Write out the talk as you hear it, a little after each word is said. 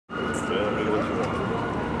How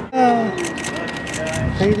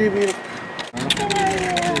you doing, beautiful?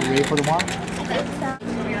 You ready for tomorrow?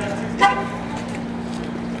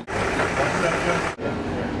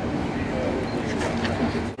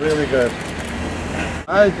 Really good.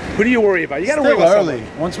 Who do you worry about? You gotta worry Still about early.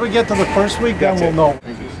 Once we get to the first week, then we'll know.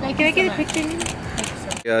 Hey, can I get a picture?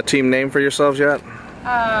 Team name for yourselves yet?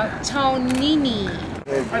 Tonini.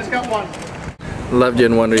 I just got one. Loved you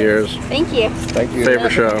in Wonder Years. Thank you. Thank you.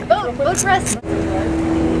 Favorite show? Vote for us.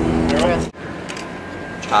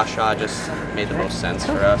 Cha-Cha just made the most sense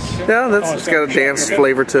for us. Yeah, it's got a dance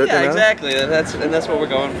flavor to it. Yeah, you know? exactly. That's what we're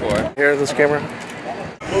going for. Here, this camera.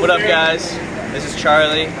 What up, guys? This is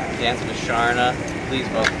Charlie, dancing with Sharna. Please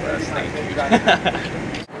vote for us. Thank you.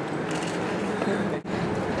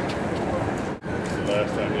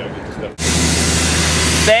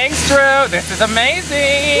 Thanks, Drew. This is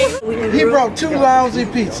amazing. He brought 2 lousy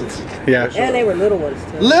pizzas. Yeah. And they were little ones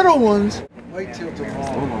too. Little ones. Wait till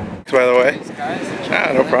tomorrow. By the way.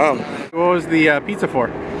 Ah, no problem. What was the pizza for?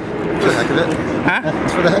 For the heck of it. Huh?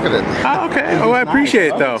 It's for the heck of it. Oh, okay. Oh, I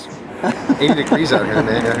appreciate it though. 80 degrees out here,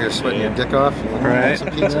 man. You're out here sweating your dick off. You want Right. some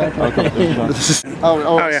pizza? I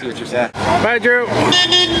see what you're saying. Bye, Drew.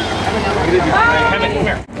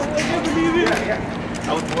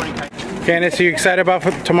 Candace, are you excited about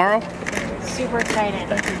tomorrow? Super excited.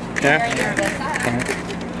 Yeah? Very nervous.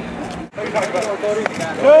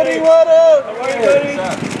 Cody, what up?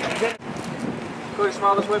 Cody,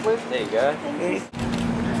 smile this way, please. There you go.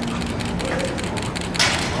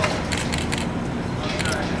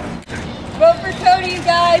 Vote for Cody, you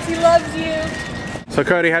guys. He loves you. So,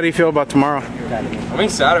 Cody, how do you feel about tomorrow? I'm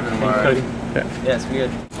excited for tomorrow. Yeah. Yeah, it's weird.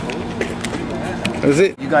 Is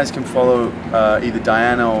it? You guys can follow either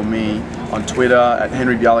Diana or me on Twitter at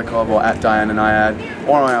Henry Bialykov or at Diana Nyad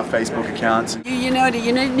or on our Facebook accounts. You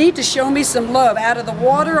need to show me some love. Out of the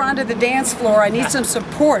water onto the dance floor, I need some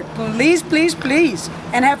support. Please, please, please.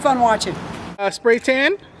 And have fun watching. Spray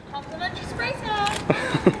tan? Complimentary spray tan.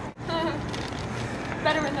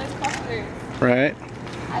 Better in those costumes. Right.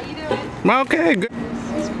 How you doing? Okay, good.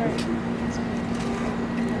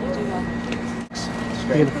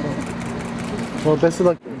 Beautiful. Well, best of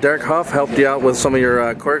luck. Derek Huff helped you out with some of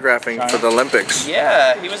your choreographing for the Olympics.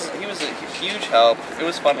 Yeah, he was a huge help. It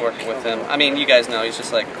was fun working with him. I mean, you guys know he's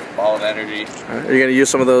just like a ball of energy. Are you gonna use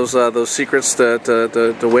some of those secrets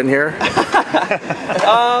to win here?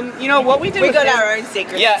 You know what we did? We with got him- our own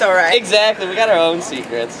secrets. Yeah, It's all right. Exactly. We got our own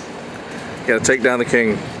secrets. You gotta take down the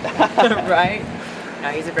king. Right? No,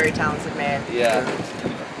 he's a very talented man. Yeah.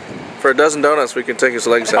 For a dozen donuts, we can take his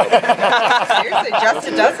legs out. Seriously, just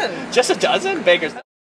a dozen. Just a dozen? Baker's.